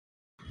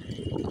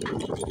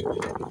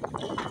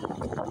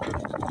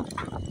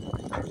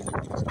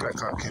Black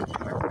cock can't be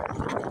like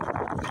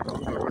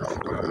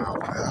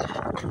that.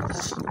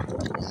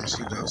 Man,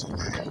 she loves it,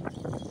 man.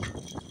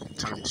 I'm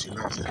telling you, she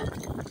loves it.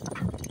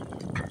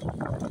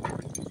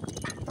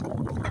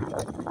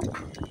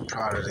 I'm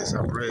proud of this. I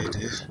raised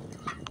this.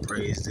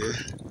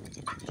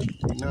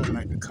 Ain't nothing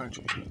like the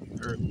country. You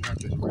heard me? Not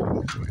just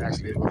raised.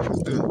 Actually,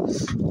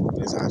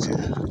 it's out here.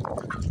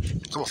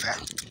 Come on, fat.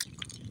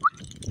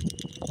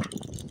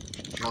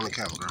 Get on the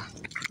camera, girl.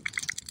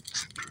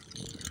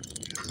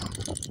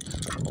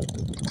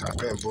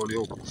 Top end, boy, the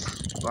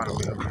bottom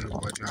of the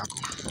boy, Jocko.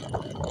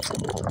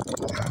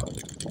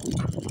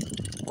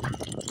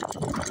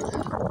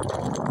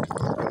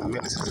 It's been a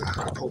minute since I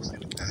posted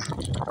anything.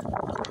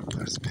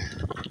 It's been,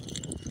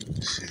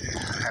 shit, I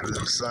had a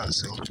little son,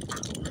 so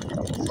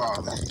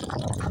father.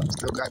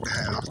 Still got the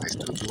house, they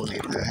still doing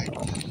anything.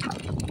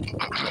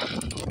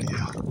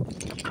 Yeah.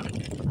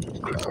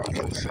 Good dog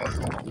getting fed,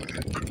 man.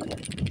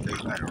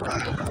 Late night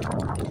ride.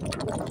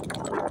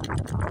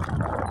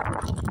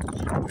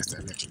 That's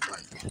that electric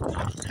bike.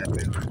 That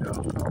bit right there.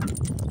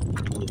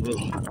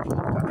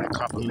 Got that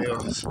copper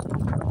mills. All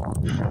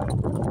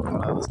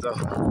that other stuff.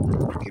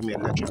 Give me an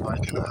electric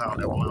bike and a hound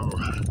that want to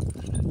run.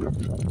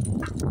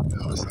 You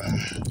know what I'm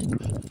saying?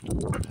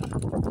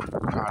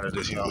 Proud of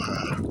this young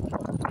hound.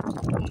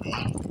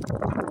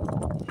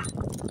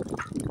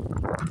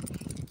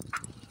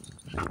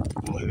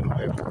 I'm gonna hit him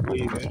every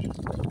week, man.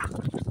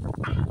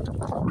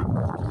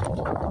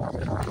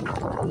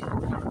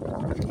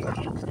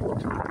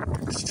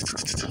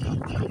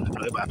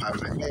 Everybody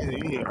probably like, man, you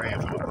ain't ran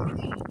from the bottom.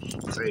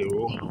 Say,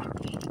 oh,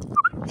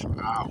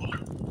 ow.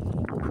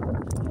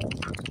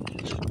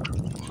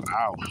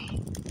 Ow.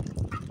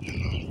 You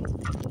know.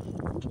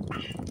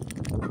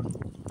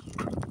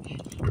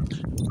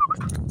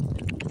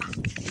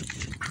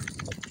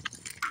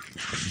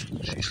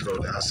 She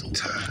slowed down some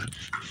time.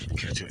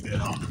 Catch her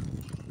L.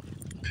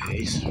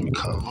 Pace,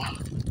 recover.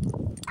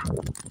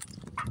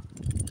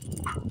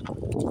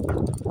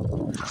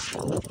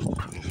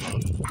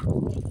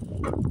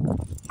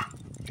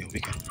 Yeah, we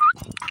can.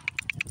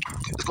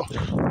 Okay, let's go.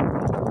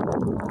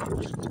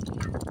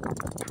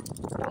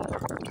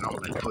 And I'm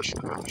gonna push her.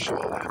 I'm sure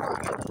that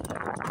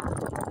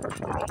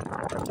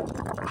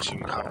she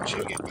recover,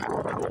 she'll get back.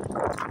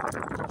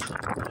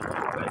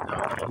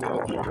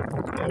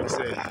 Like I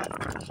said,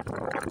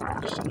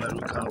 she let her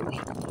recover.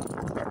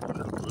 Let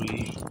her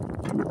breathe.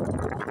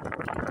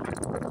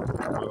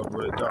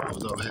 Well, the dog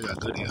was over here, got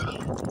good here.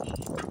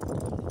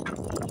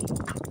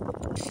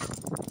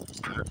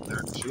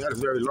 She had a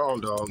very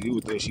long dog. You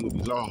would think she would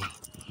be long,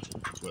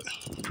 but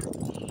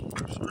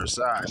for her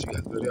size, she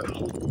got good hair.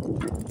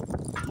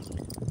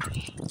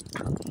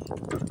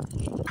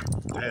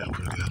 Damn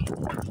good hair.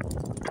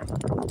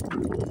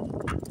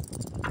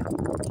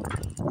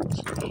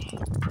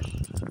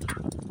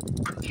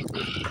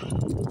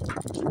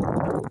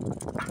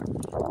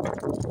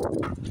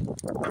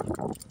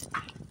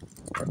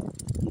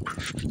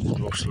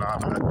 No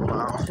slob like a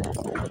mouth.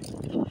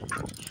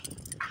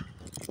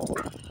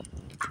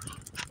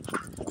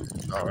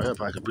 All right,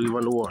 if I can breathe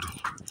underwater.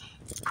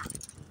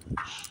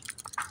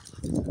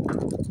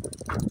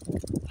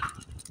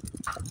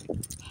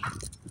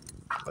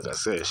 Like I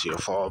said, she'll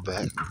fall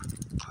back.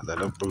 Let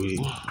her breathe.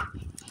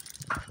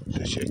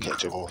 Then she'll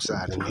catch up on the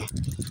side of me.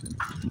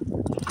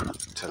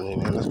 Tell me,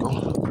 man, let's go.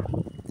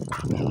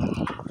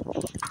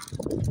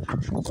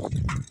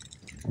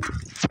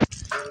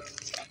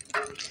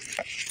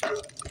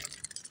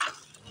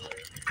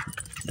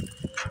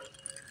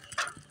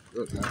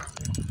 Good now.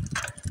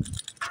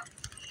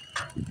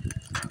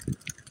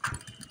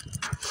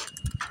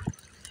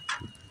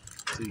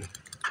 See,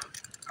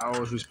 I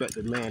always respect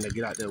the man that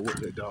get out there with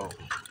that dog.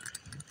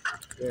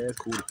 Yeah, it's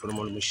cool to put him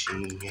on the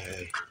machine,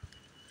 yeah.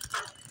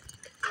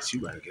 But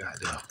you gotta get out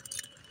there.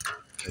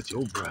 Catch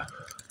your breath.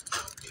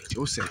 Catch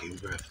your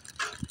second breath.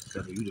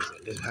 Because you just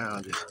let this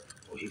hound just,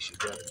 oh, he should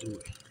better do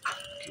it.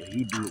 Okay,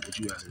 you do it what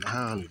you asking the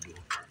hound to do.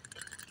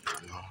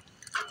 You know?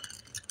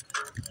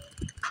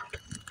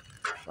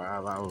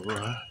 5 hour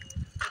run.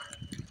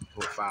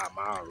 Or 5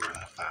 mile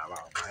run. 5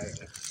 hour pass.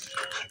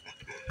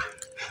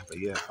 But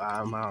yeah,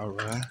 5 mile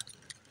run.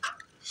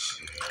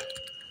 Shit.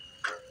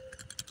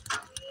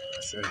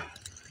 I say,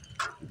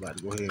 we about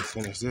to go ahead and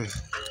finish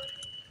this.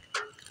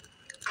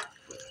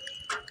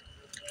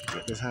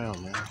 Get this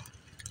hound, man.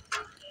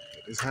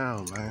 Get this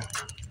hound, man.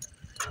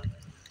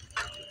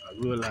 I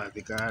realize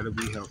they gotta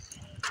be healthy.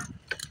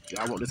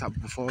 Y'all want this type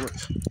of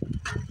performance?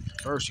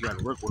 First, you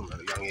gotta work with them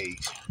at a young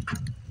age.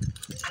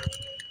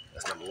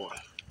 That's number one.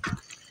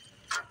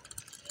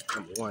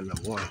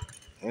 Number one.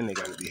 And they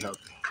gotta be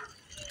healthy.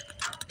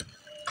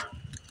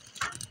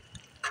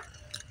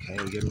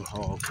 Can't get him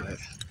hog fat.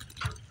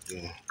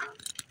 Then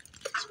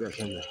expect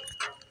him to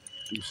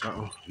do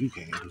something you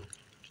can't do.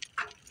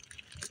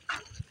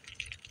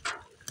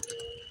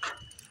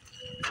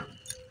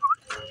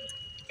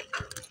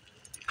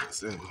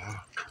 That's it, man.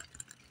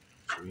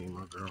 Me and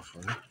my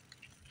girlfriend,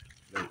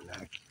 late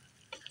night,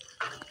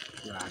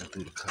 riding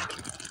through the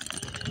country.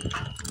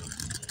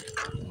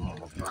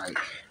 like,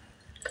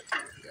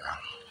 yeah.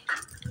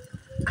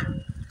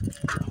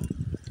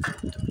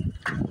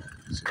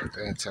 See that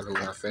thing telling me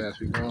how fast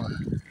we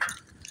going?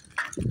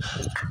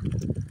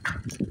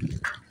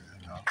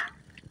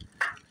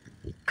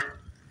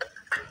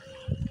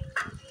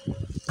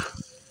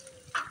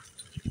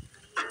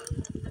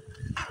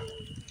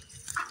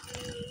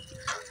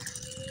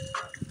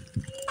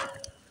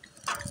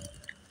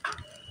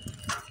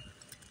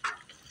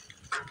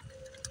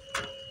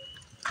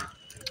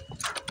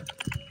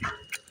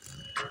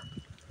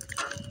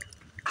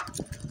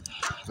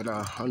 But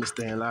I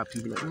understand a lot of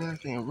people like, man, I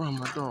can't run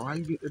my dog. How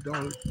you get the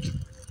dog?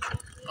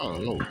 I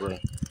don't know, bro.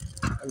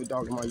 Every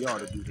dog in my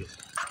yard to do this.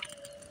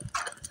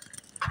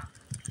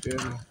 Feel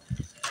me?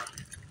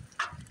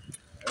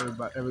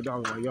 Every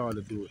dog in my yard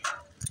to do it.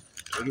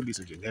 It could be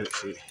some genetic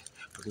shit.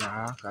 But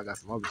nah, I got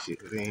some other shit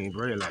that they ain't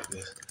bred like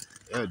this.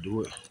 They'll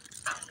do it.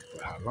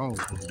 But how long we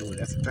gonna do it?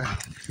 That's the thing.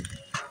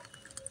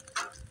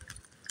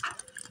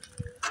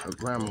 Her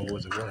grandma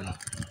was a runner.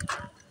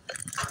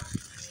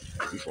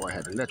 Before I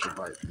had the electric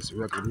bike, it's a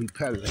regular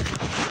repedaling.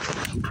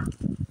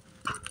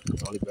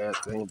 The only bad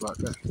thing about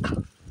that,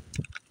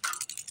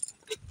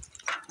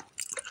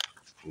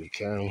 when you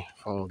carry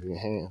phones in your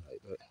hand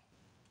like that.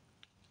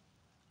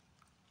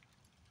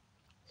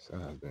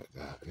 Side back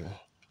that, yeah.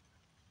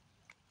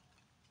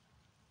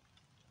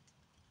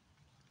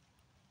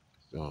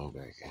 Zone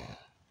back in.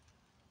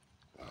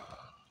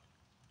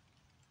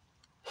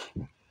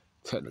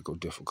 Technical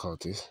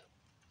difficulties.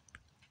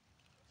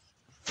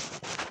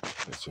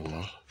 But you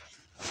know,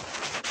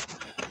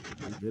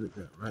 we did it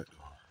that right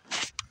though.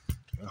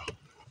 Yeah.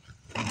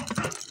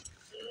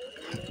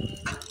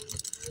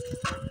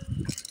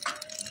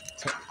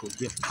 Technical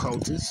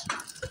difficulties.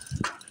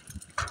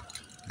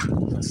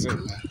 That's it,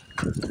 man.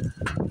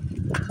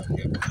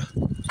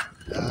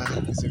 Yeah.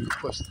 Let's see if we can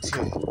push the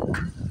 10.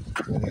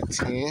 Get that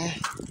 10.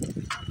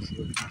 See if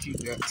we can keep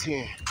that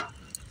 10.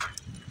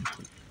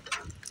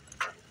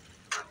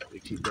 We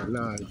keep that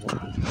 9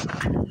 going.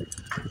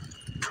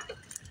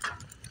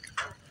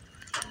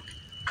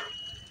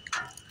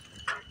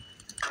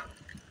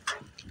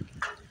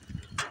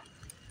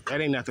 That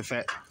ain't nothing,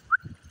 fat.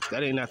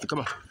 That ain't nothing. Come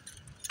on.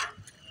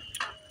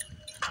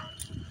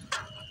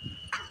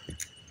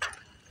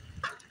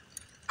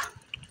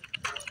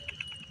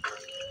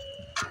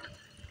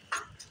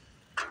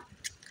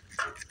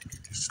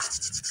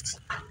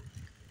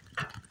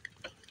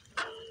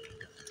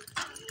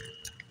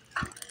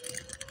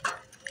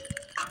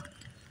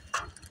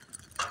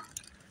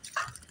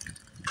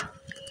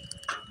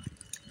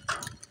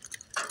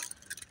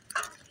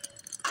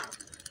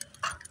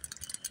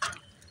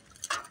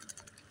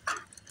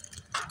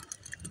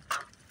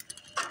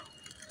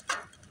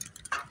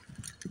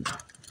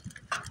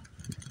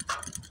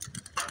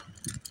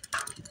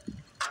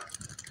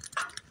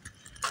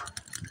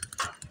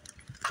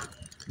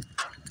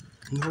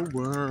 No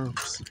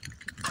worms.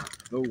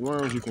 No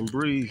worms, you can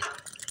breathe.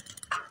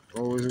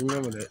 Always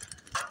remember that.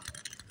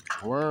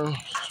 Worms,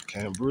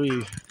 can't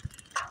breathe.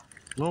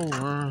 No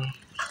worms.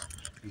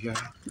 You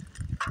got it.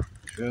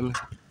 Feel me?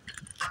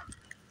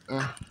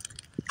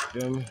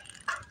 Feel me?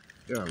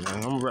 Yeah,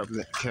 man, I'm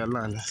representing the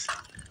Carolinas.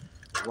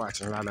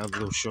 Watching a lot of other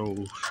little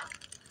shows.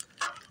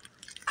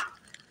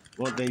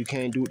 One thing you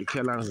can't do with the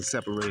Carolinas is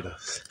separate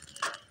us.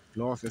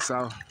 North and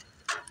South,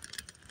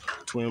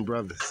 twin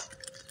brothers.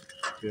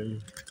 Feel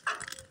me?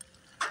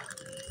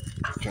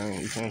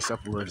 You can't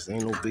separate us.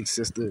 Ain't no big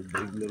sister,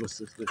 big little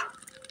sister.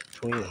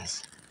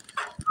 Twins.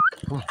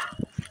 Come on.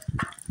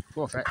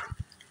 Come on, fat.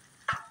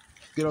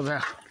 Get over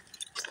there.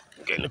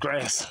 Get in the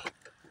grass.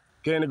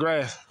 Get in the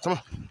grass. Come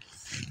on.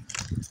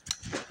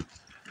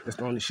 That's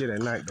the only shit at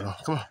night, though.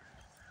 Come on.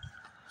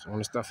 It's the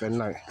only stuff at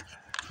night.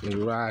 When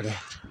you're riding,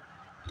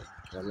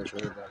 gotta make sure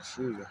everybody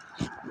see you.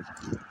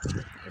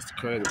 That's the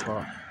crazy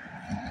part.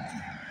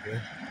 Yeah.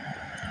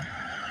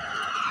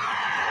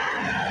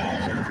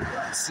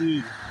 Everybody see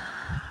you.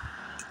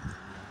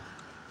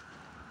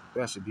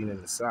 Especially being in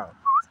the South.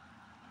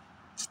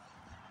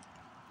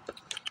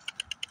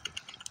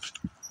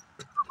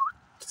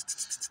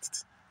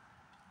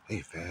 Hey,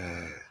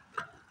 fat.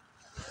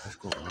 Let's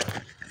go,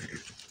 man.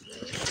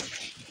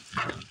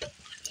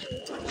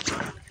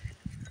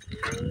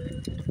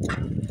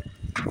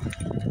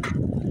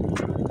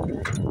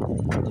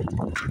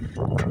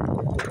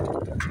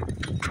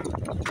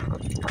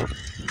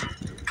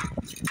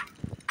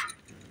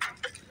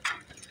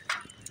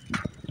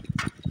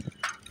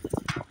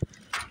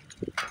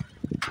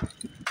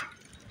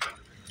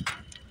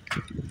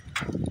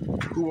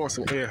 Who wants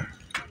some air?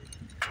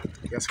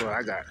 Guess what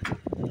I got?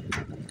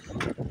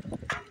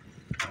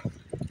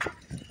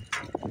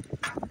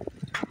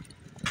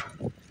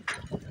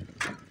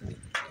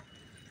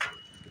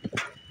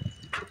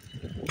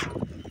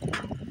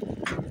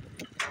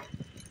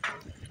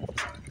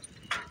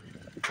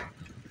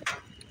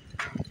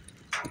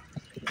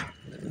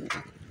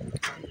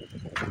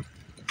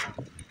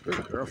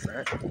 Good girl,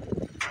 fat.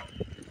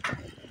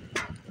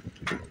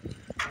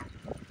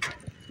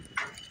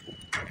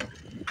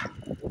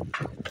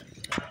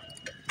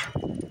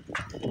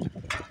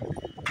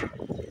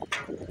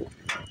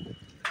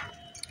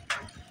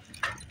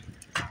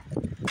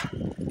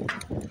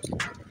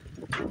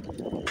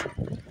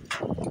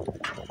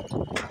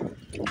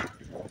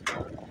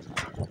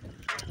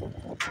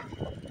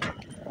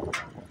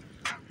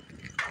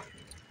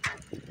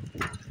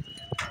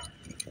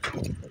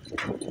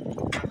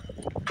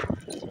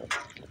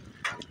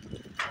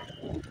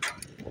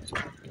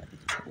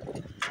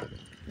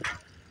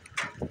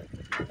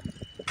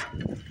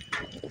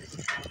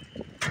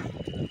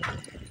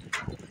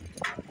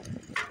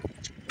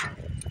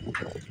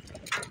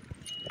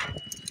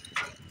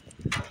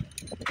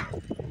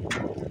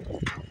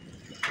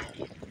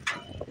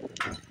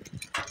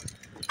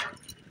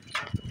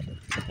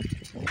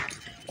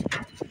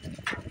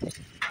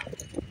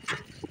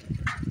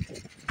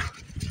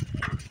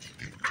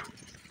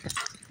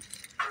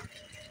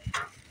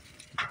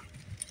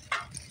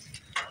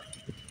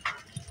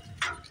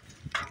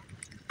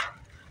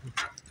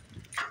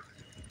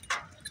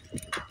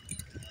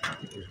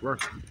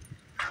 working.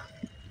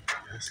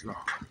 That's long.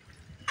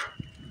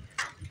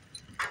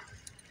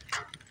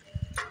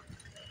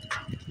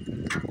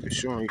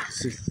 Just showing you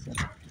consistency.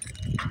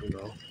 You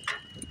know,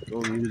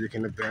 no music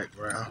in the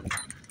background,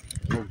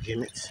 no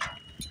gimmicks.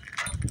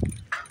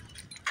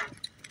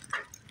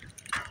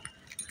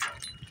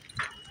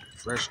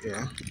 Fresh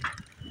air.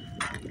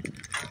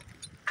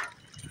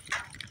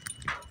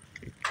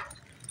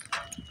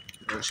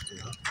 Fresh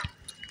air.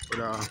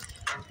 But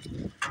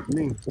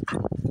me,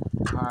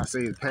 I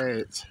say the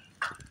pads.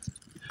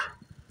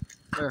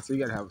 So you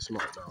gotta have a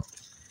smart dog.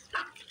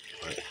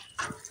 Right.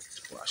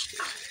 Watch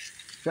this.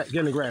 Fat, get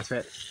in the grass,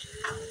 Fat.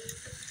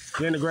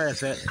 Get in the grass,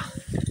 Fat.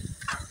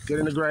 Get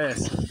in the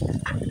grass.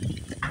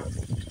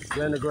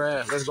 Get in the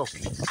grass. Let's go.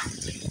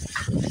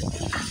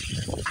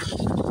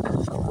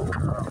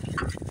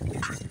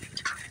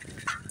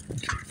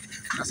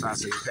 That's how I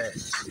say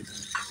pads.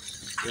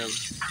 Yeah.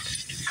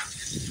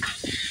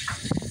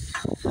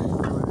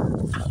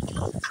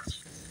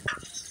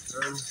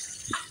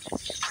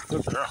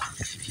 Good girl.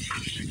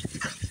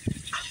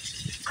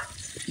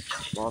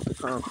 Off the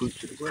concrete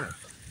to the grass.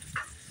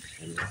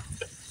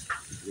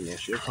 You know,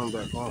 she'll come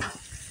back on.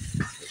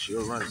 But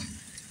she'll run it.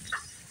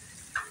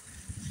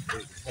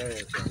 Take the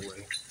pads that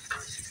way.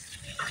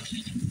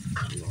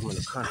 You know, I'm in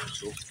the country,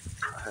 so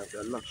I have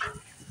that luxury.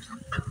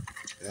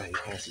 Yeah, you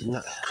can't see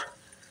nothing.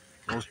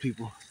 Most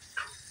people in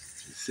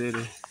the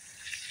city,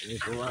 they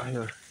go out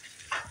here.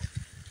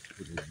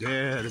 Wouldn't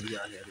dare to be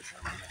out here this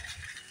time of night.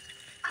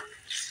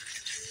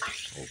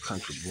 Old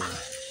country boy.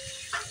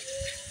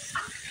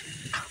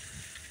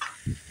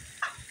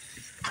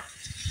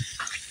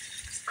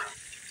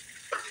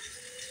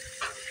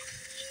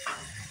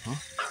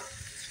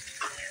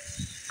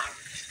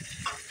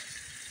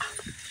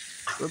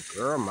 Good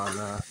girl, my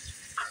man.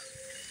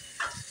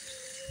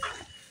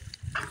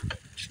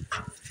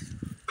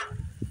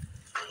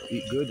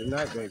 Eat good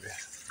tonight, baby.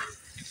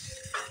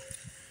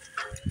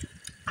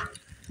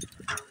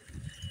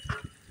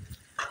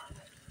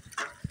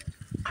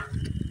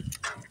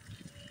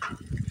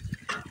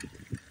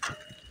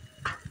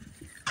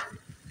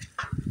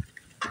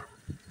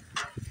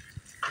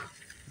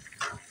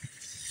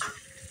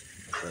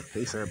 That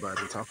pace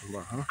everybody be talking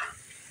about, huh?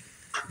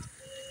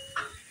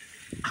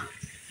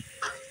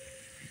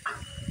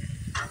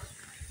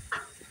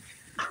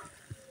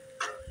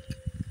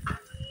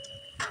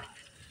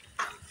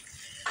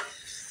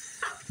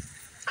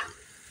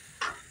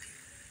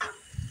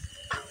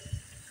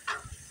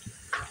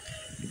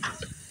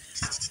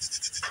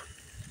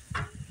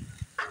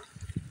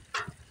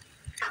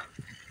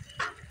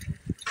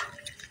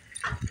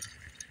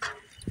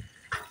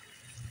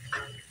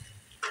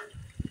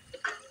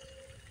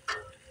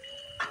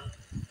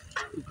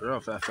 Good girl,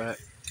 Fat.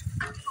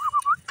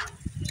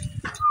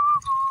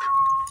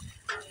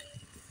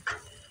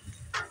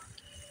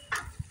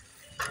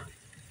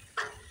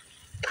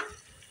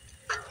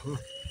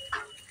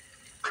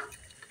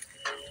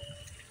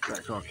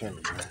 Back on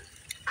camera, man.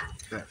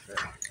 Fat.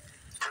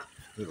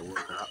 Little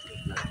workout,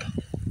 man.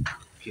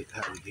 Get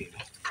how we get it.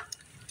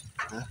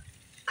 Huh?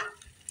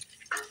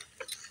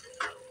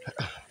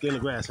 Get in the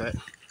grass, Fat.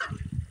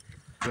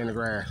 Get in the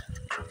grass.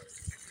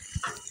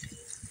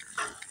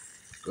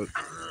 Good.